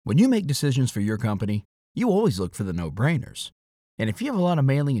When you make decisions for your company, you always look for the no-brainers. And if you have a lot of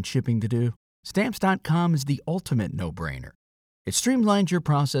mailing and shipping to do, Stamps.com is the ultimate no-brainer. It streamlines your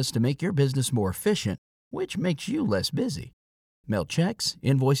process to make your business more efficient, which makes you less busy. Mail checks,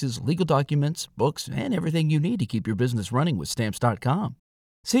 invoices, legal documents, books, and everything you need to keep your business running with Stamps.com.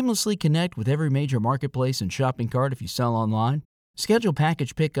 Seamlessly connect with every major marketplace and shopping cart if you sell online. Schedule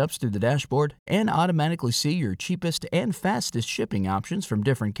package pickups through the dashboard and automatically see your cheapest and fastest shipping options from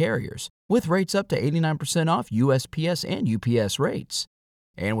different carriers, with rates up to 89% off USPS and UPS rates.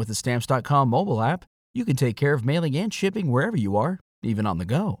 And with the Stamps.com mobile app, you can take care of mailing and shipping wherever you are, even on the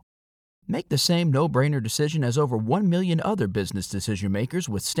go. Make the same no-brainer decision as over 1 million other business decision makers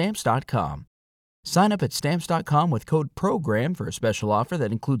with Stamps.com. Sign up at Stamps.com with code PROGRAM for a special offer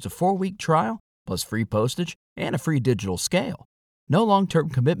that includes a 4-week trial, plus free postage and a free digital scale. No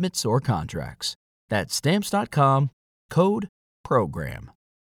long-term commitments or contracts. That's Stamps.com, code PROGRAM.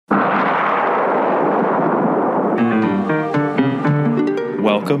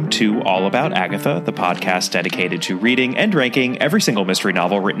 Welcome to All About Agatha, the podcast dedicated to reading and ranking every single mystery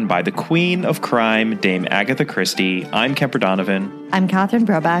novel written by the Queen of Crime, Dame Agatha Christie. I'm Kemper Donovan. I'm Catherine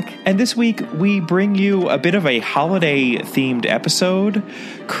Brobeck. And this week, we bring you a bit of a holiday-themed episode.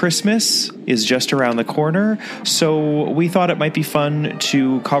 Christmas is just around the corner, so we thought it might be fun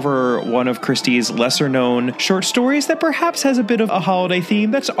to cover one of Christie's lesser-known short stories that perhaps has a bit of a holiday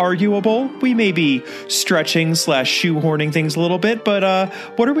theme that's arguable. We may be stretching/shoehorning things a little bit, but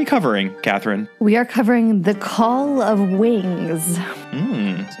what are we covering, Catherine? We are covering The Call of Wings.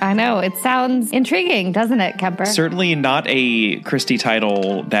 I know, it sounds intriguing, doesn't it, Kemper? Certainly not a Christie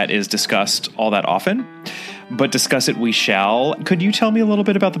title that is discussed all that often, but discuss it we shall. Could you tell me a little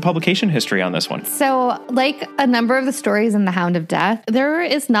bit about the publication history on this one? So, like a number of the stories in The Hound of Death, there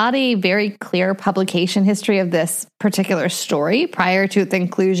is not a very clear publication history of this particular story prior to its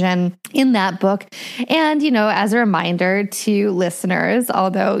inclusion in that book. And, you know, as a reminder to listeners,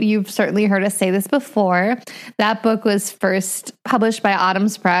 although you've certainly heard us say this before, that book was first published by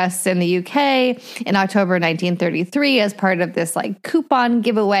Autumn's Press in the UK in October 1933 as part of this like coupon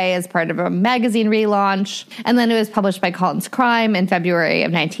giveaway as part of a magazine relaunch. And then it was published by Collins Crime in February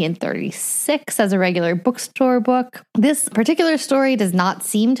of 1936 as a regular bookstore book. This particular story does not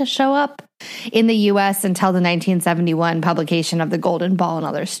seem to show up in the U.S. until the 1971 publication of The Golden Ball and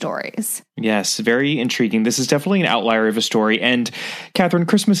Other Stories. Yes, very intriguing. This is definitely an outlier of a story. And Catherine,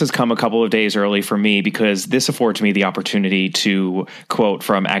 Christmas has come a couple of days early for me because this affords me the opportunity to quote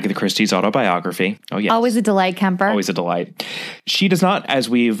from Agatha Christie's autobiography. Oh, yes. Always a delight, Kemper. Always a delight. She does not, as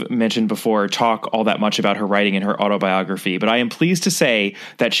we've mentioned before, talk all that much about her writing in her autobiography, but I am pleased to say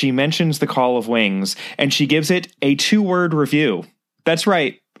that she mentions The Call of Wings, and she gives it a 2-word review. That's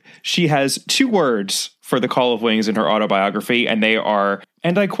right. She has 2 words for The Call of Wings in her autobiography, and they are,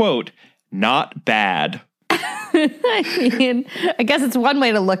 and I quote, "not bad." I mean, I guess it's one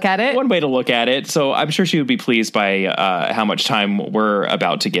way to look at it. One way to look at it. So I'm sure she would be pleased by how much time we're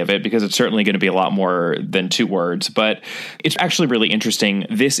about to give it, because it's certainly going to be a lot more than 2 words. But it's actually really interesting.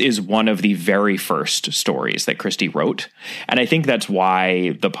 This is one of the very first stories that Christie wrote. And I think that's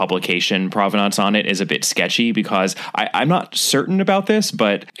why the publication provenance on it is a bit sketchy, because I'm not certain about this,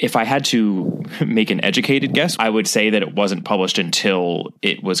 but if I had to make an educated guess, I would say that it wasn't published until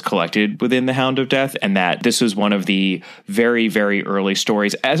it was collected within The Hound of Death, and that this was one of the very, very early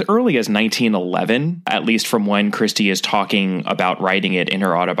stories, as early as 1911, at least from when Christie is talking about writing it in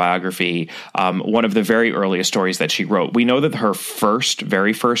her autobiography, one of the very earliest stories that she wrote. We know that her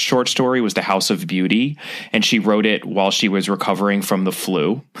very first short story was The House of Beauty, and she wrote it while she was recovering from the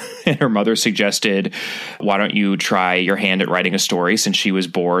flu. And her mother suggested, why don't you try your hand at writing a story, since she was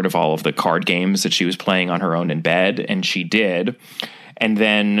bored of all of the card games that she was playing on her own in bed, and she did. And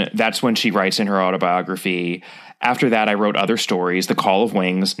then that's when she writes in her autobiography, "After that, I wrote other stories. The Call of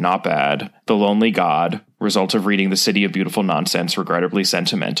Wings, not bad. The Lonely God, result of reading The City of Beautiful Nonsense, regrettably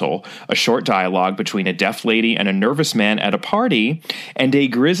sentimental. A short dialogue between a deaf lady and a nervous man at a party, and a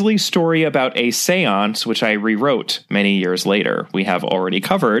grisly story about a seance, which I rewrote many years later." We have already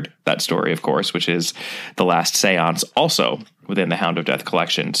covered that story, of course, which is The Last Seance, also within the Hound of Death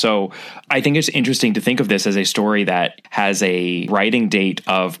collection. So I think it's interesting to think of this as a story that has a writing date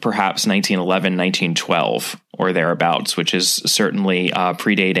of perhaps 1911, 1912, or thereabouts, which is certainly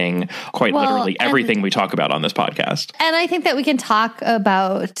predating quite literally everything we talk about on this podcast. And I think that we can talk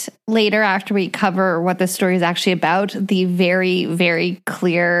about later, after we cover what the story is actually about, the very, very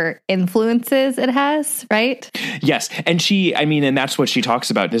clear influences it has, right? Yes. And and that's what she talks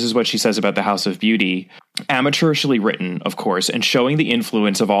about. This is what she says about The House of Beauty. Amateurishly written, of course, and showing the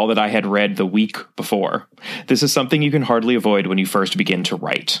influence of all that I had read the week before. This is something you can hardly avoid when you first begin to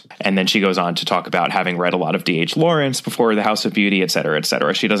write. And then she goes on to talk about having read a lot of D.H. Lawrence before The House of Beauty, et cetera, et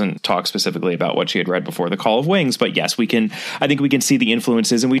cetera. She doesn't talk specifically about what she had read before The Call of Wings, but yes, I think we can see the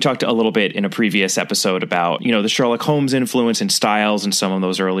influences. And we talked a little bit in a previous episode about, the Sherlock Holmes influence and styles in some of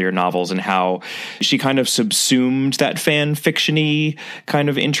those earlier novels and how she kind of subsumed that fan fiction-y kind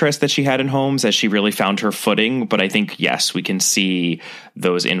of interest that she had in Holmes as she really found her footing. But I think, yes, we can see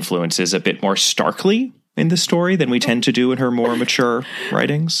those influences a bit more starkly in the story than we tend to do in her more mature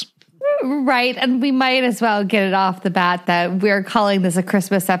writings. Right. And we might as well get it off the bat that we're calling this a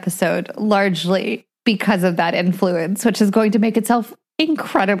Christmas episode largely because of that influence, which is going to make itself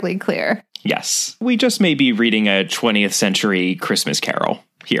incredibly clear. Yes. We just may be reading a 20th century Christmas carol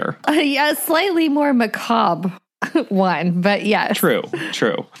here. Yeah, slightly more macabre one, but yes. True.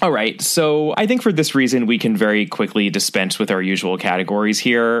 All right. So I think for this reason, we can very quickly dispense with our usual categories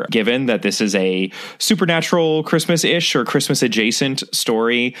here, given that this is a supernatural Christmas-ish or Christmas-adjacent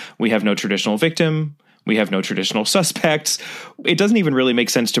story. We have no traditional victim. We have no traditional suspects. It doesn't even really make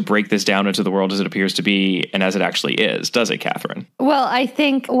sense to break this down into the world as it appears to be and as it actually is, does it, Catherine? Well, I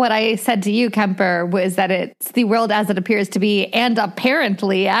think what I said to you, Kemper, was that it's the world as it appears to be and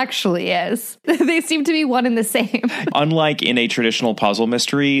apparently actually is. They seem to be one and the same. Unlike in a traditional puzzle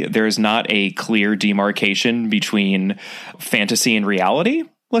mystery, there's not a clear demarcation between fantasy and reality.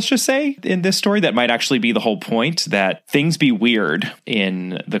 Let's just say in this story, that might actually be the whole point, that things be weird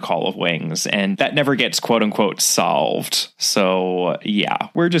in The Call of Wings, and that never gets quote unquote solved. So yeah,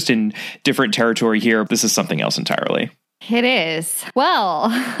 we're just in different territory here. This is something else entirely. It is.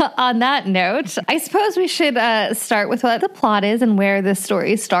 Well, on that note, I suppose we should start with what the plot is and where this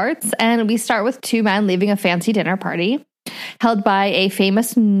story starts. And we start with two men leaving a fancy dinner party held by a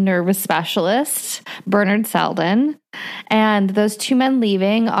famous nervous specialist, Bernard Selden. And those two men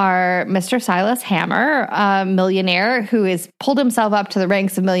leaving are Mr. Silas Hammer, a millionaire who has pulled himself up to the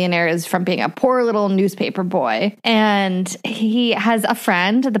ranks of millionaires from being a poor little newspaper boy. And he has a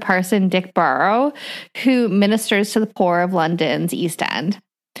friend, the parson Dick Burrow, who ministers to the poor of London's East End.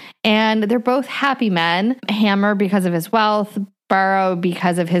 And they're both happy men, Hammer because of his wealth, Burrow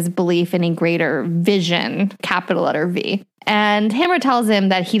because of his belief in a greater vision, capital letter V. And Hammer tells him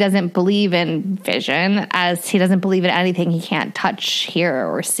that he doesn't believe in vision, as he doesn't believe in anything he can't touch, hear,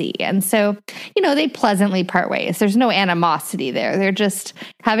 or see. And so, they pleasantly part ways. There's no animosity there. They're just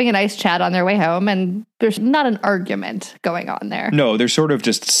having a nice chat on their way home, and there's not an argument going on there. No, they're sort of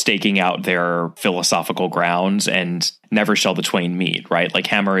just staking out their philosophical grounds, and never shall the twain meet, right? Like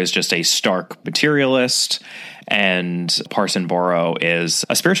Hammer is just a stark materialist, and Parson Burrow is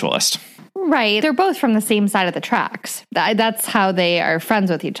a spiritualist. Right. They're both from the same side of the tracks. That's how they are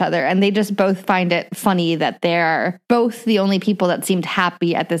friends with each other. And they just both find it funny that they're both the only people that seemed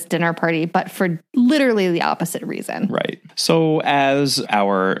happy at this dinner party, but for literally the opposite reason. Right. So as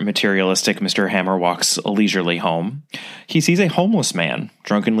our materialistic Mr. Hammer walks leisurely home, he sees a homeless man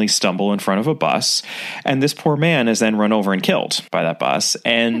drunkenly stumble in front of a bus. And this poor man is then run over and killed by that bus.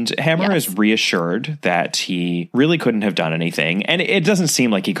 And Hammer is reassured that he really couldn't have done anything. And it doesn't seem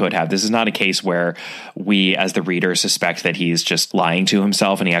like he could have. This is not a case where we, as the reader, suspect that he's just lying to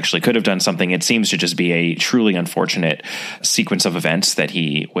himself and he actually could have done something. It seems to just be a truly unfortunate sequence of events that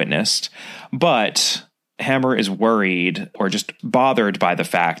he witnessed. But Hammer is worried or just bothered by the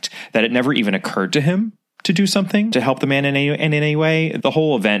fact that it never even occurred to him to do something to help the man in any way. The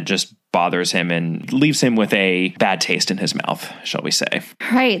whole event just bothers him and leaves him with a bad taste in his mouth, shall we say.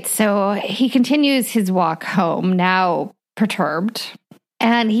 Right. So he continues his walk home, now perturbed.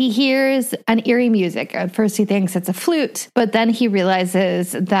 And he hears an eerie music. At first he thinks it's a flute, but then he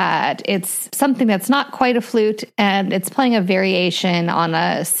realizes that it's something that's not quite a flute, and it's playing a variation on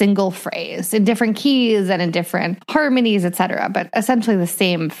a single phrase in different keys and in different harmonies, etc. But essentially the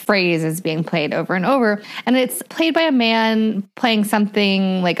same phrase is being played over and over. And it's played by a man playing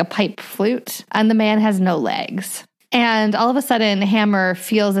something like a pipe flute, and the man has no legs. And all of a sudden, Hammer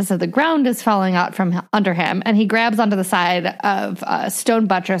feels as if the ground is falling out from under him, and he grabs onto the side of a stone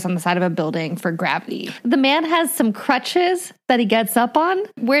buttress on the side of a building for gravity. The man has some crutches that he gets up on.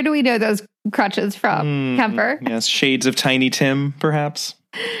 Where do we know those crutches from, Kemper? Yes, shades of Tiny Tim, perhaps.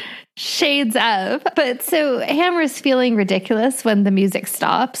 Shades of. But so Hammer's feeling ridiculous when the music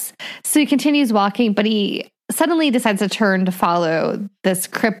stops. So he continues walking, but he suddenly decides to turn to follow this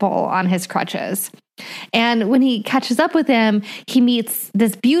cripple on his crutches. And when he catches up with him, he meets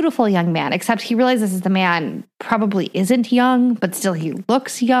this beautiful young man, except he realizes the man probably isn't young, but still he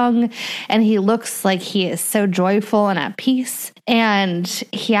looks young, and he looks like he is so joyful and at peace. And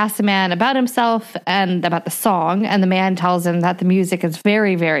he asks the man about himself and about the song, and the man tells him that the music is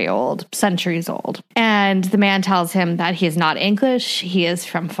very, very old, centuries old. And the man tells him that he is not English, he is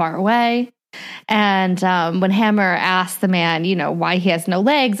from far away. And when Hammer asks the man, why he has no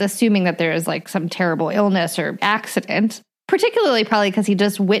legs, assuming that there is like some terrible illness or accident, particularly probably because he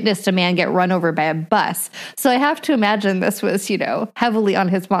just witnessed a man get run over by a bus. So I have to imagine this was, heavily on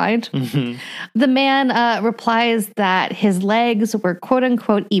his mind. Mm-hmm. The man replies that his legs were quote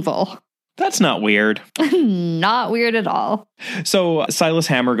unquote evil. That's not weird. Not weird at all. So Silas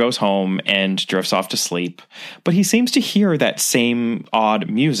Hammer goes home and drifts off to sleep, but he seems to hear that same odd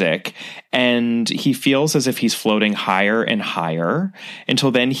music, and he feels as if he's floating higher and higher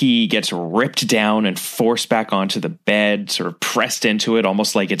until then he gets ripped down and forced back onto the bed, sort of pressed into it,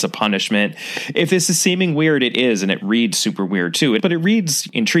 almost like it's a punishment. If this is seeming weird, it is, and it reads super weird too, but it reads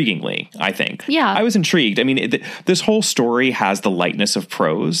intriguingly, I think. Yeah. I was intrigued. I mean, this whole story has the lightness of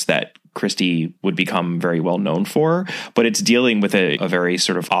prose that Christie would become very well known for, but it's dealing with a very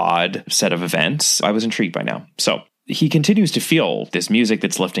sort of odd set of events. I was intrigued by now. So he continues to feel this music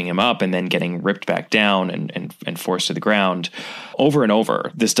that's lifting him up and then getting ripped back down and forced to the ground over and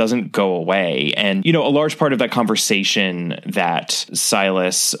over. This doesn't go away. And, a large part of that conversation that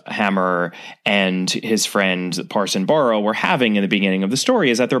Silas Hammer and his friend Parson Barrow were having in the beginning of the story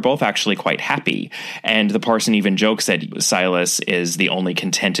is that they're both actually quite happy. And the parson even jokes that Silas is the only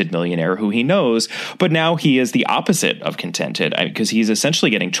contented millionaire who he knows, but now he is the opposite of contented because he's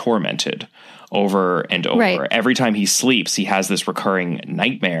essentially getting tormented over and over. Right. Every time he sleeps, he has this recurring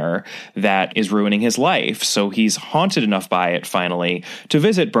nightmare that is ruining his life. So he's haunted enough by it finally to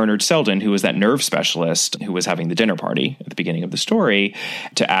visit Bernard Selden, who was that nerve specialist who was having the dinner party at the beginning of the story,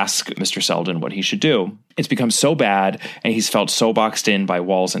 to ask Mr. Selden what he should do. It's become so bad, and he's felt so boxed in by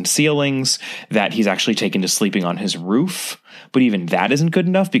walls and ceilings that he's actually taken to sleeping on his roof. But even that isn't good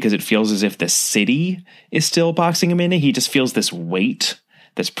enough because it feels as if the city is still boxing him in. He just feels this weight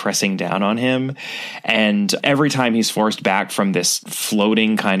that's pressing down on him. And every time he's forced back from this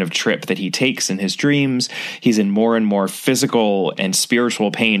floating kind of trip that he takes in his dreams, he's in more and more physical and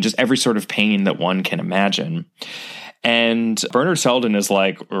spiritual pain, just every sort of pain that one can imagine. And Bernard Selden is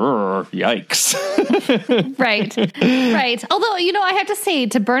like, yikes. Right. Although, I have to say,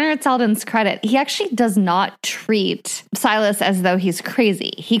 to Bernard Selden's credit, he actually does not treat Silas as though he's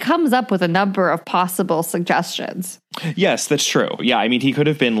crazy. He comes up with a number of possible suggestions. Yes, that's true. Yeah, I mean, he could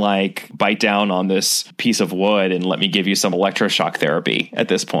have been like, bite down on this piece of wood and let me give you some electroshock therapy at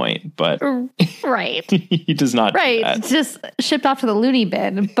this point. But right. He does not. Right. Do that. Just shipped off to the loony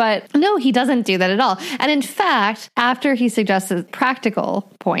bin. But no, he doesn't do that at all. And in fact, after he suggests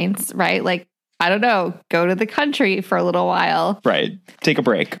practical points, right? Like, I don't know, go to the country for a little while. Right. Take a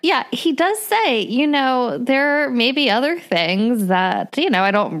break. Yeah, he does say, there may be other things that, I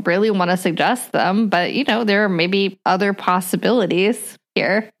don't really want to suggest them, but, there are maybe other possibilities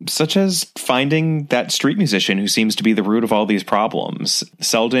here. Such as finding that street musician who seems to be the root of all these problems.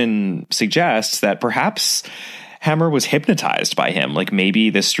 Selden suggests that perhaps Hammer was hypnotized by him. Like maybe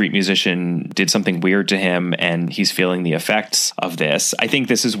this street musician did something weird to him and he's feeling the effects of this. I think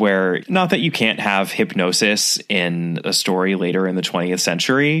this is where, not that you can't have hypnosis in a story later in the 20th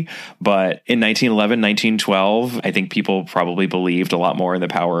century, but in 1911, 1912, I think people probably believed a lot more in the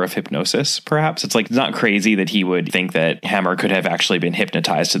power of hypnosis, perhaps. It's like not crazy that he would think that Hammer could have actually been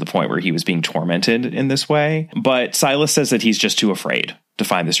hypnotized to the point where he was being tormented in this way. But Silas says that he's just too afraid to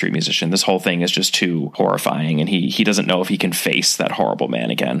find the street musician. This whole thing is just too horrifying, and he doesn't know if he can face that horrible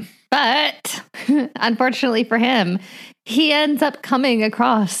man again. But unfortunately for him, he ends up coming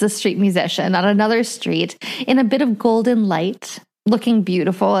across the street musician on another street in a bit of golden light, looking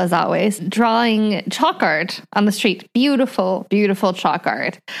beautiful as always, drawing chalk art on the street. Beautiful, beautiful chalk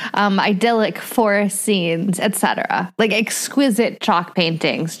art. Idyllic forest scenes, etc. Like exquisite chalk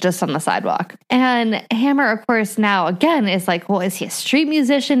paintings just on the sidewalk. And Hammer, of course, now again is like, well, is he a street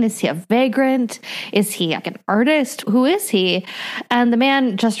musician? Is he a vagrant? Is he like an artist? Who is he? And the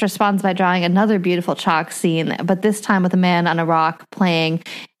man just responds by drawing another beautiful chalk scene, but this time with a man on a rock playing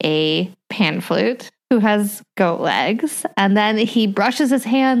a pan flute who has goat legs. And then he brushes his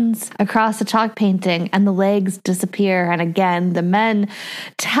hands across the chalk painting and the legs disappear. And again, the man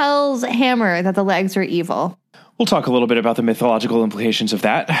tells Hammer that the legs are evil. We'll talk a little bit about the mythological implications of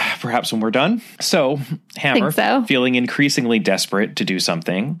that, perhaps when we're done. So, Hammer, feeling increasingly desperate to do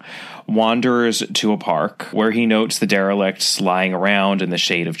something, wanders to a park where he notes the derelicts lying around in the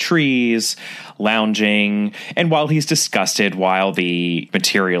shade of trees, lounging, and while he's disgusted, while the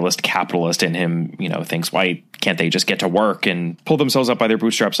materialist capitalist in him, thinks, why can't they just get to work and pull themselves up by their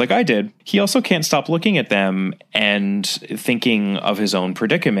bootstraps like I did? He also can't stop looking at them and thinking of his own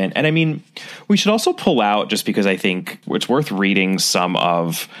predicament. And I mean, we should also pull out, just because I think it's worth reading some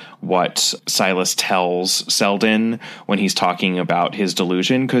of what Silas tells Selden when he's talking about his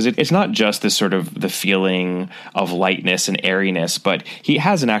delusion, because it's not just this sort of the feeling of lightness and airiness, but he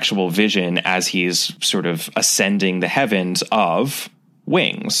has an actual vision as he's sort of ascending the heavens of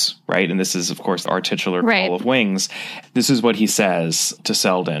wings, right? And this is, of course, our titular call of wings. This is what he says to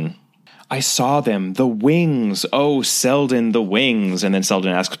Selden. I saw them, the wings. Oh, Selden, the wings. And then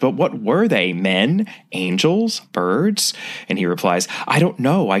Selden asks, but what were they? Men? Angels? Birds? And he replies, I don't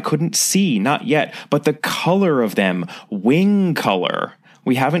know. I couldn't see, not yet. But the color of them, wing color.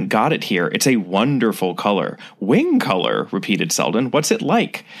 We haven't got it here. It's a wonderful color. Wing color, repeated Selden. What's it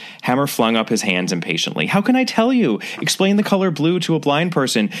like? Hammer flung up his hands impatiently. How can I tell you? Explain the color blue to a blind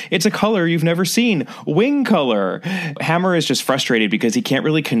person. It's a color you've never seen. Wing color. Hammer is just frustrated because he can't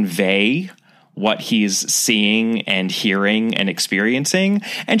really convey what he's seeing and hearing and experiencing.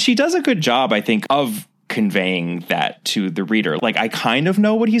 And she does a good job, I think, of conveying that to the reader. Like, I kind of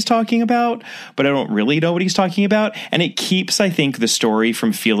know what he's talking about, but I don't really know what he's talking about. And it keeps, I think, the story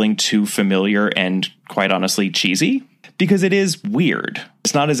from feeling too familiar and, quite honestly, cheesy, because it is weird.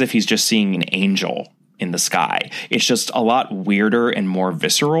 It's not as if he's just seeing an angel in the sky. It's just a lot weirder and more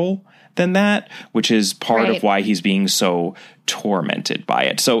visceral than that, which is part of why he's being so tormented by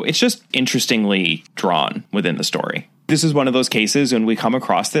it. So it's just interestingly drawn within the story. This is one of those cases, and we come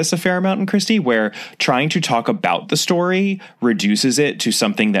across this a fair amount in Christie, where trying to talk about the story reduces it to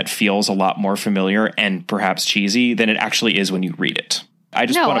something that feels a lot more familiar and perhaps cheesy than it actually is when you read it. I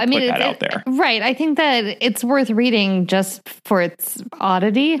just want to put that out there. Right. I think that it's worth reading just for its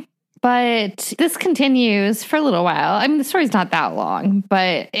oddity. But this continues for a little while. I mean, the story's not that long,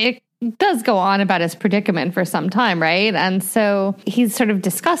 but it does go on about his predicament for some time, right? And so he's sort of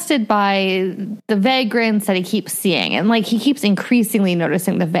disgusted by the vagrants that he keeps seeing. And like, he keeps increasingly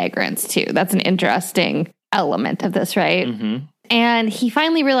noticing the vagrants too. That's an interesting element of this, right? Mm-hmm. And he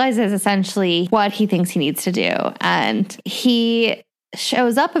finally realizes essentially what he thinks he needs to do. And he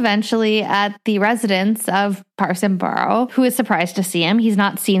shows up eventually at the residence of Parson Burrow, who is surprised to see him. He's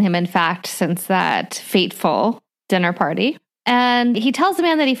not seen him, in fact, since that fateful dinner party. And he tells the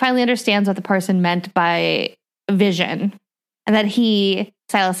man that he finally understands what the parson meant by vision, and that he,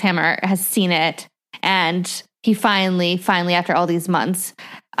 Silas Hammer, has seen it. And he finally, after all these months,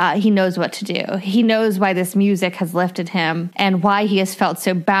 he knows what to do. He knows why this music has lifted him and why he has felt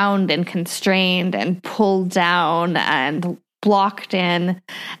so bound and constrained and pulled down and blocked in.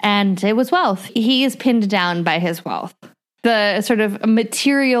 And it was wealth. He is pinned down by his wealth. The sort of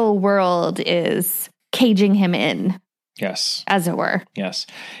material world is caging him in. Yes. As it were. Yes.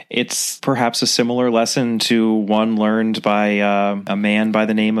 It's perhaps a similar lesson to one learned by a man by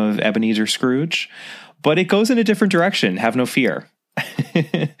the name of Ebenezer Scrooge, but it goes in a different direction. Have no fear.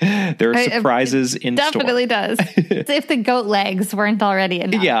 There are surprises in store. Definitely does. If the goat legs weren't already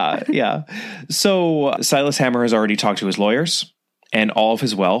enough. Yeah. So Silas Hammer has already talked to his lawyers, and all of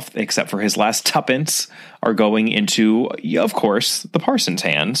his wealth, except for his last tuppence, are going into, of course, the parson's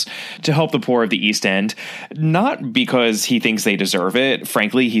hands to help the poor of the East End. Not because he thinks they deserve it.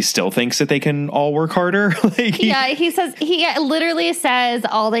 Frankly, he still thinks that they can all work harder. He literally says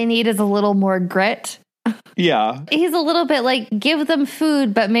all they need is a little more grit. Yeah. He's a little bit like, give them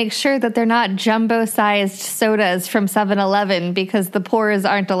food, but make sure that they're not jumbo-sized sodas from 7-Eleven, because the poors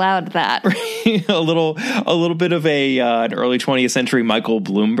aren't allowed that. a little bit of an early 20th century Michael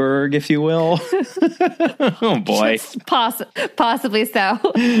Bloomberg, if you will. Oh, boy. Possibly so.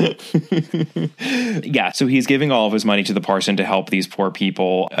 Yeah, so he's giving all of his money to the parson to help these poor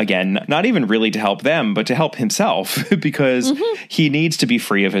people. Again, not even really to help them, but to help himself, because he needs to be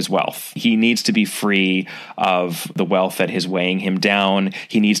free of his wealth. He needs to be free of the wealth that is weighing him down.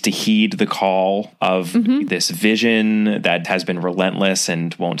 He needs to heed the call of this vision that has been relentless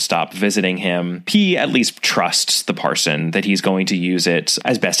and won't stop visiting him. He at least trusts the parson that he's going to use it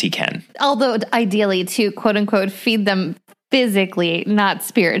as best he can. Although ideally to, quote unquote, feed them physically, not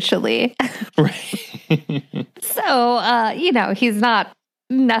spiritually. Right. So, he's not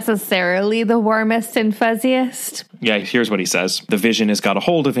necessarily the warmest and fuzziest. Yeah, here's what he says. The vision has got a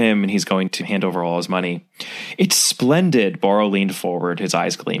hold of him, and he's going to hand over all his money. It's splendid. Borrow leaned forward, his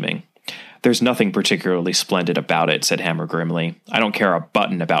eyes gleaming. There's nothing particularly splendid about it, said Hammer grimly. I don't care a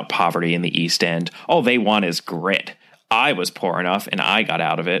button about poverty in the East End. All they want is grit. I was poor enough, and I got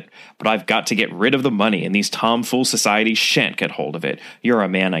out of it, but I've got to get rid of the money, and these tomfool societies shan't get hold of it. You're a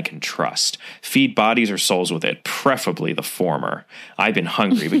man I can trust. Feed bodies or souls with it, preferably the former. I've been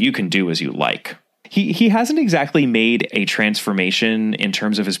hungry, but you can do as you like. He hasn't exactly made a transformation in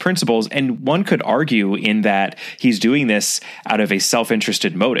terms of his principles, and one could argue in that he's doing this out of a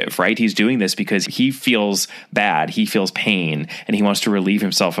self-interested motive, right? He's doing this because he feels bad, he feels pain, and he wants to relieve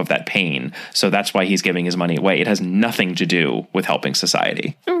himself of that pain. So that's why he's giving his money away. It has nothing to do with helping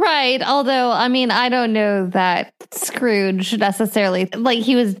society. Right. Although, I mean, I don't know that Scrooge necessarily, like,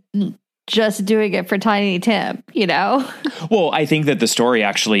 he was just doing it for Tiny Tim, you know? Well, I think that the story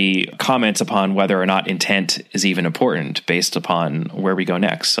actually comments upon whether or not intent is even important based upon where we go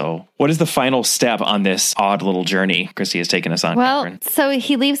next. So what is the final step on this odd little journey Christie has taken us on, Well, Catherine? so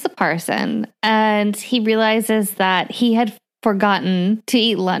he leaves the parson and he realizes that he had forgotten to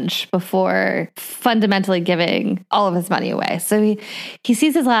eat lunch before fundamentally giving all of his money away. So he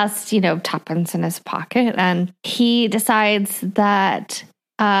sees his last, tuppence in his pocket, and he decides that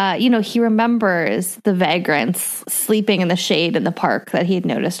he remembers the vagrants sleeping in the shade in the park that he had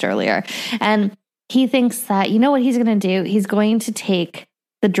noticed earlier. And he thinks that, what he's going to do? He's going to take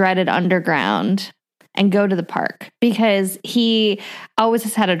the dreaded underground and go to the park, because he always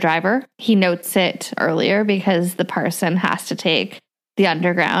has had a driver. He notes it earlier because the parson has to take the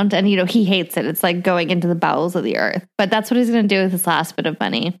underground, and, he hates it. It's like going into the bowels of the earth. But that's what he's going to do with his last bit of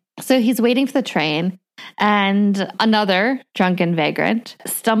money. So he's waiting for the train, and another drunken vagrant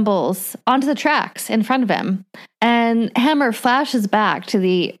stumbles onto the tracks in front of him. And Hammer flashes back to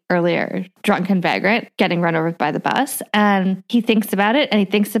the earlier drunken vagrant getting run over by the bus. And he thinks about it, and he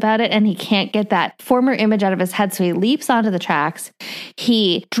thinks about it, and he can't get that former image out of his head. So he leaps onto the tracks.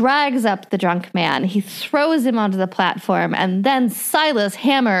 He drags up the drunk man. He throws him onto the platform. And then Silas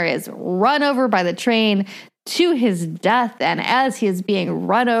Hammer is run over by the train to his death. And as he is being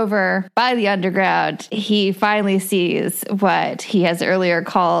run over by the underground, he finally sees what he has earlier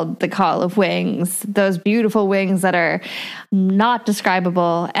called the call of wings, those beautiful wings that are not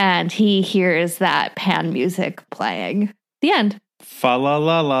describable. And he hears that pan music playing. The end. Fa la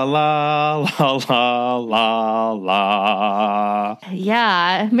la la la la la la la.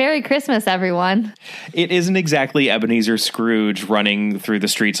 Yeah. Merry Christmas, everyone. It isn't exactly Ebenezer Scrooge running through the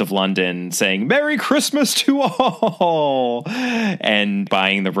streets of London saying, "Merry Christmas to all," and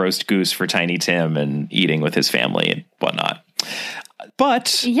buying the roast goose for Tiny Tim and eating with his family and whatnot.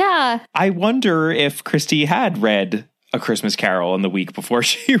 But yeah, I wonder if Christie had read A Christmas Carol in the week before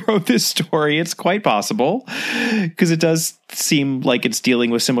she wrote this story. It's quite possible, because it does seem like it's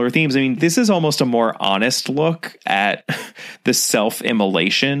dealing with similar themes. I mean, this is almost a more honest look at the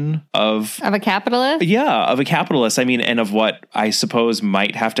self-immolation of a capitalist. Yeah, of a capitalist. I mean, and of what I suppose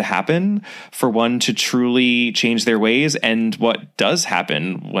might have to happen for one to truly change their ways, and what does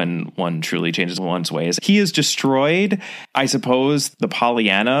happen when one truly changes one's ways. He is destroyed. I suppose the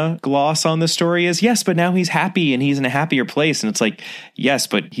Pollyanna gloss on the story is, yes, but now he's happy and he's in a happier place. And it's like, yes,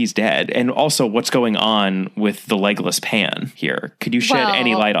 but he's dead. And also, what's going on with the legless pan here? Could you shed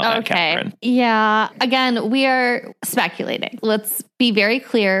any light on that, Catherine? Yeah. Again, we are speculating. Let's be very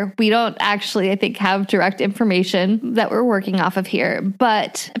clear. We don't actually, I think, have direct information that we're working off of here.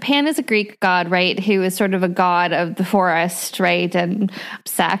 But Pan is a Greek god, right? Who is sort of a god of the forest, right? And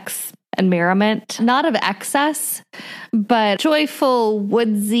sex and merriment. Not of excess, but joyful,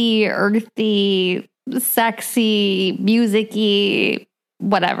 woodsy, earthy, sexy, music-y,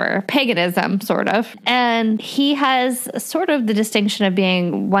 whatever, paganism, sort of. And he has sort of the distinction of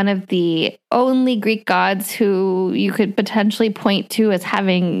being one of the only Greek gods who you could potentially point to as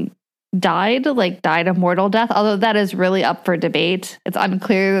having died a mortal death, although that is really up for debate. It's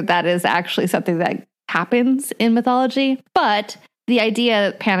unclear that that is actually something that happens in mythology. But the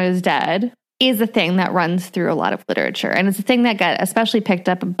idea that Pan is dead is a thing that runs through a lot of literature. And it's a thing that got especially picked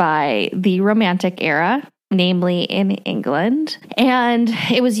up by the Romantic era, namely in England. And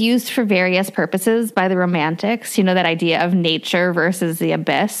it was used for various purposes by the Romantics, that idea of nature versus the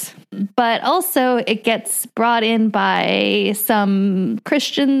abyss. But also it gets brought in by some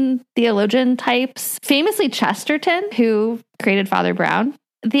Christian theologian types, famously Chesterton, who created Father Brown.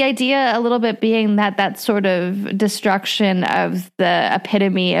 The idea a little bit being that sort of destruction of the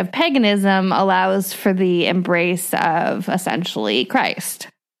epitome of paganism allows for the embrace of essentially Christ.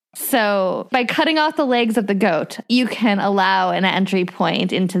 So by cutting off the legs of the goat, you can allow an entry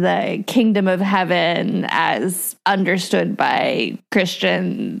point into the kingdom of heaven as understood by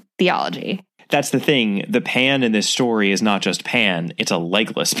Christian theology. that's the thing. The Pan in this story is not just Pan; it's a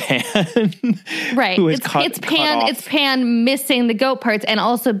legless Pan, right? Who is it's Pan. It's Pan missing the goat parts and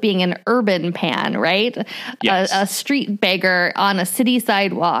also being an urban Pan, right? Yes. A street beggar on a city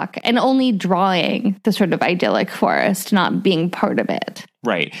sidewalk and only drawing the sort of idyllic forest, not being part of it.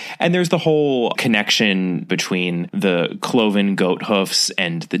 Right. And there's the whole connection between the cloven goat hoofs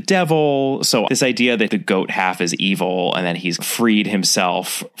and the devil. So this idea that the goat half is evil and that he's freed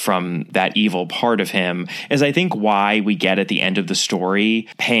himself from that evil part of him is, I think, why we get at the end of the story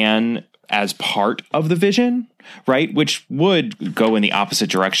Pan as part of the vision, right? Which would go in the opposite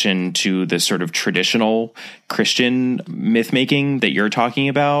direction to the sort of traditional Christian myth making that you're talking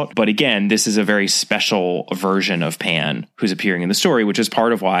about. But again, this is a very special version of Pan who's appearing in the story, which is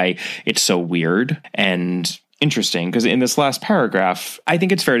part of why it's so weird and interesting. Because in this last paragraph, I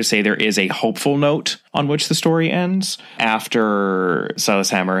think it's fair to say there is a hopeful note on which the story ends. After Silas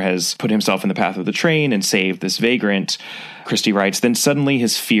Hammer has put himself in the path of the train and saved this vagrant, Christie writes, then suddenly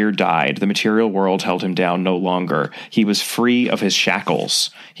his fear died. The material world held him down no longer. He was free of his shackles.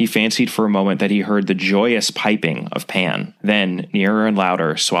 He fancied for a moment that he heard the joyous piping of Pan. Then, nearer and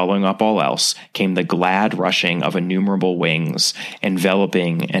louder, swallowing up all else, came the glad rushing of innumerable wings,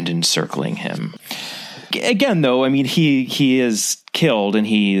 enveloping and encircling him. Again, though, I mean, he is killed and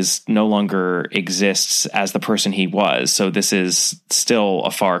he's no longer exists as the person he was. So this is still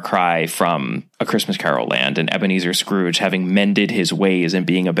a far cry from A Christmas Carol land and Ebenezer Scrooge having mended his ways and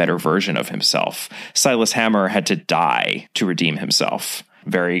being a better version of himself. Silas Hammer had to die to redeem himself.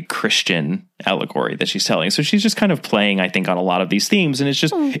 Very Christian allegory that she's telling. So she's just kind of playing, I think, on a lot of these themes. And it's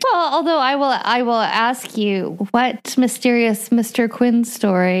just... Well, although I will ask you, what mysterious Mr. Quinn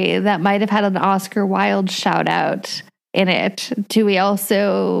story that might have had an Oscar Wilde shout out in it do we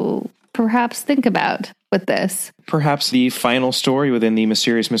also perhaps think about with this? Perhaps the final story within the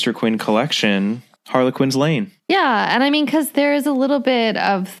Mysterious Mr. Quinn collection, Harlequin's Lane. Yeah, and I mean, because there is a little bit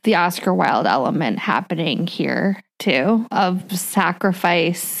of the Oscar Wilde element happening here, too, of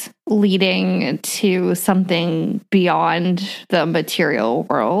sacrifice leading to something beyond the material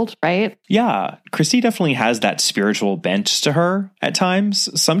world, right? Yeah, Christie definitely has that spiritual bent to her at times,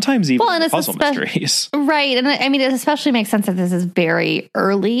 sometimes even puzzle mysteries. Right, and I mean, it especially makes sense that this is very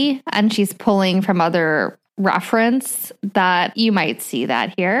early, and she's pulling from other reference that you might see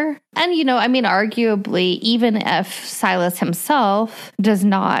that here. And, you know, I mean, arguably, even if Silas himself does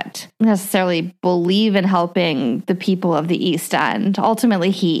not necessarily believe in helping the people of the East End, ultimately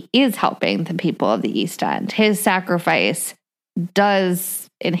he is helping the people of the East End. His sacrifice does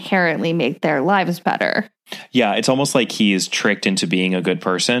inherently make their lives better. Yeah, it's almost like he is tricked into being a good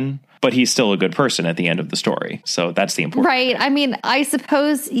person, but he's still a good person at the end of the story. So that's the important. Right. I mean, I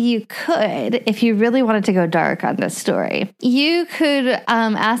suppose you could, if you really wanted to go dark on this story, you could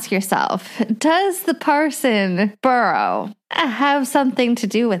ask yourself, does the Parson Burrow have something to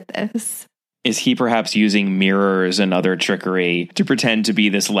do with this? Is he perhaps using mirrors and other trickery to pretend to be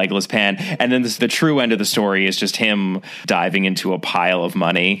this legless Pan? And then the true end of the story is just him diving into a pile of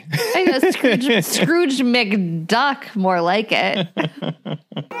money. I know, Scrooge McDuck, more like it.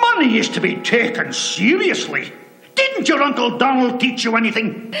 Money is to be taken seriously. Didn't your Uncle Donald teach you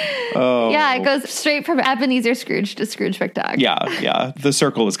anything? Oh. Yeah, it goes straight from Ebenezer Scrooge to Scrooge McDuck. Yeah. The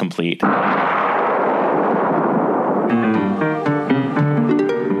circle is complete.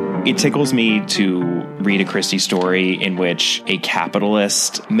 It tickles me to read a Christie story in which a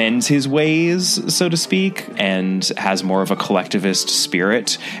capitalist mends his ways, so to speak, and has more of a collectivist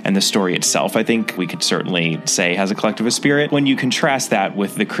spirit. And the story itself, I think we could certainly say, has a collectivist spirit. When you contrast that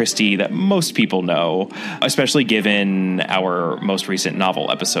with the Christie that most people know, especially given our most recent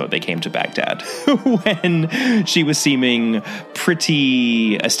novel episode, They Came to Baghdad, when she was seeming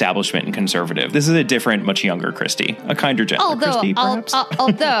pretty establishment and conservative. This is a different, much younger Christie, a kinder, gentler Christie, perhaps.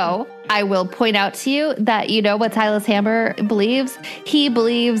 Although I will point out to you that, you know what Silas Hammer believes? He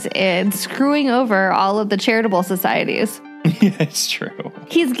believes in screwing over all of the charitable societies. Yeah, it's true.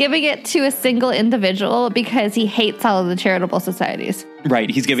 He's giving it to a single individual because he hates all of the charitable societies. Right.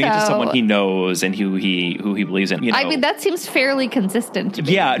 He's giving it to someone he knows and who he believes in. You know. I mean, that seems fairly consistent to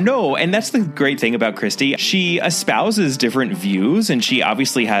me. Yeah, no. And that's the great thing about Christie. She espouses different views, and she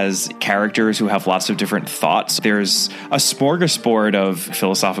obviously has characters who have lots of different thoughts. There's a smorgasbord of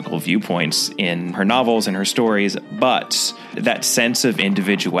philosophical viewpoints in her novels and her stories, but that sense of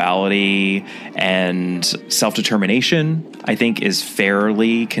individuality and self-determination, I think, is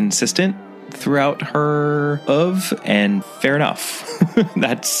fairly consistent throughout her and fair enough.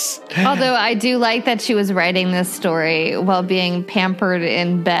 Although I do like that she was writing this story while being pampered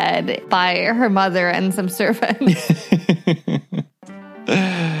in bed by her mother and some servants.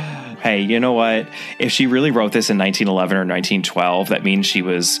 Hey, you know what? If she really wrote this in 1911 or 1912, that means she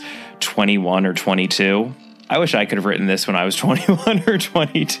was 21 or 22. I wish I could have written this when I was 21 or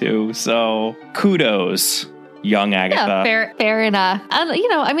 22. So kudos, young Agatha. Yeah, fair enough.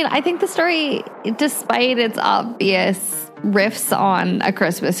 And, I think the story, despite its obvious riffs on A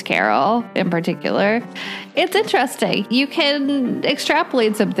Christmas Carol in particular, it's interesting. You can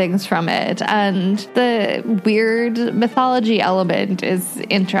extrapolate some things from it, and the weird mythology element is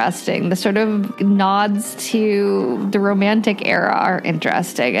interesting. The sort of nods to the Romantic era are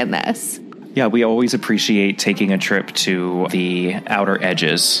interesting in this. Yeah, we always appreciate taking a trip to the outer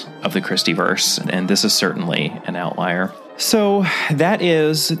edges of the Christie verse, and this is certainly an outlier. So that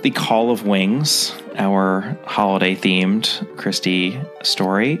is The Call of Wings, our holiday-themed Christie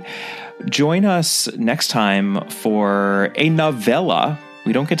story. Join us next time for a novella.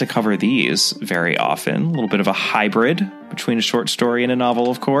 We don't get to cover these very often. A little bit of a hybrid between a short story and a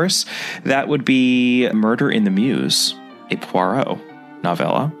novel, of course. That would be Murder in the Mews, a Poirot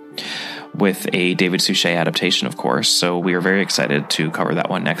novella, with a David Suchet adaptation, of course. So we are very excited to cover that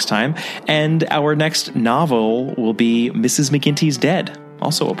one next time. And our next novel will be Mrs. McGinty's Dead,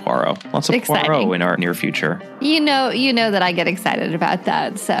 also a Poirot. Lots of Poirot in our near future. You know that I get excited about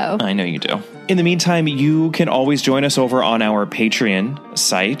that, so. I know you do. In the meantime, you can always join us over on our Patreon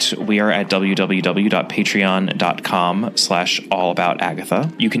site. We are at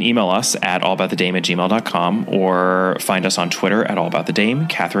www.patreon.com/allaboutagatha. You can email us at allaboutthedame@gmail.com or find us on Twitter at allaboutthedame.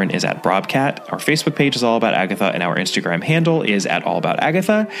 Catherine is at Brobcat. Our Facebook page is All About Agatha, and our Instagram handle is at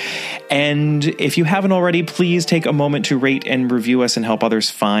allaboutagatha. And if you haven't already, please take a moment to rate and review us and help others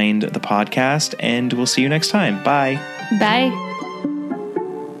find the podcast. And we'll see you next time. Bye. Bye.